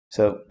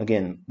So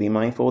again, be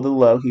mindful of the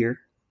low here.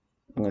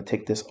 I'm going to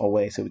take this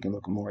away so we can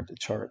look more at the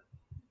chart.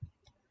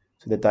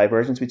 So the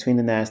divergence between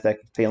the NASDAQ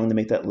failing to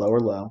make that lower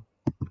low.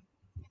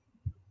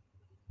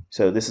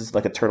 So this is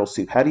like a turtle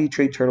soup. How do you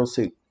trade turtle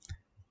soup?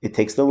 It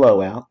takes the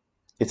low out.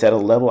 It's at a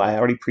level I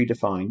already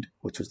predefined,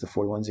 which was the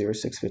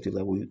 41.0650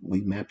 level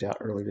we mapped out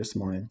earlier this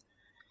morning.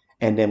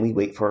 And then we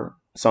wait for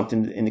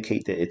something to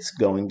indicate that it's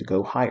going to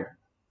go higher.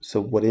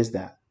 So what is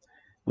that?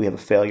 We have a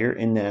failure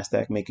in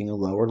NASDAQ making a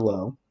lower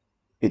low.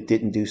 It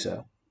didn't do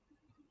so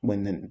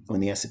when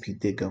the S&P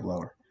did go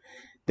lower.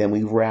 Then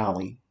we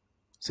rally.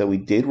 So we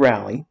did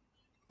rally.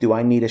 Do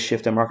I need a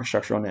shift in market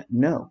structure on that?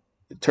 No.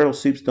 The turtle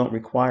soups don't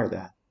require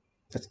that.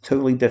 That's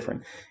totally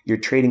different. You're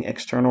trading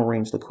external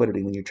range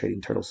liquidity when you're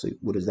trading turtle soup.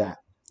 What is that?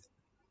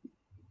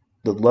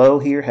 The low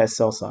here has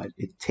sell side.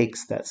 It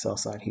takes that sell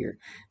side here.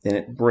 Then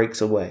it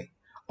breaks away.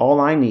 All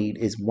I need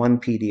is one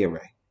PD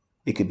array.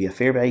 It could be a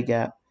fair value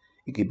gap.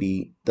 It could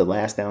be the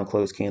last down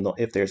close candle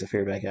if there's a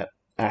fair value gap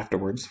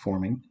afterwards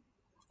forming.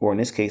 Or in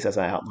this case, as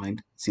I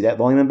outlined, see that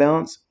volume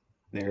imbalance?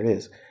 There it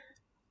is.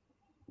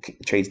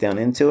 Trades down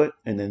into it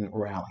and then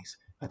rallies.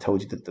 I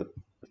told you that the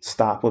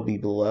stop would be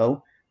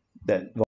below that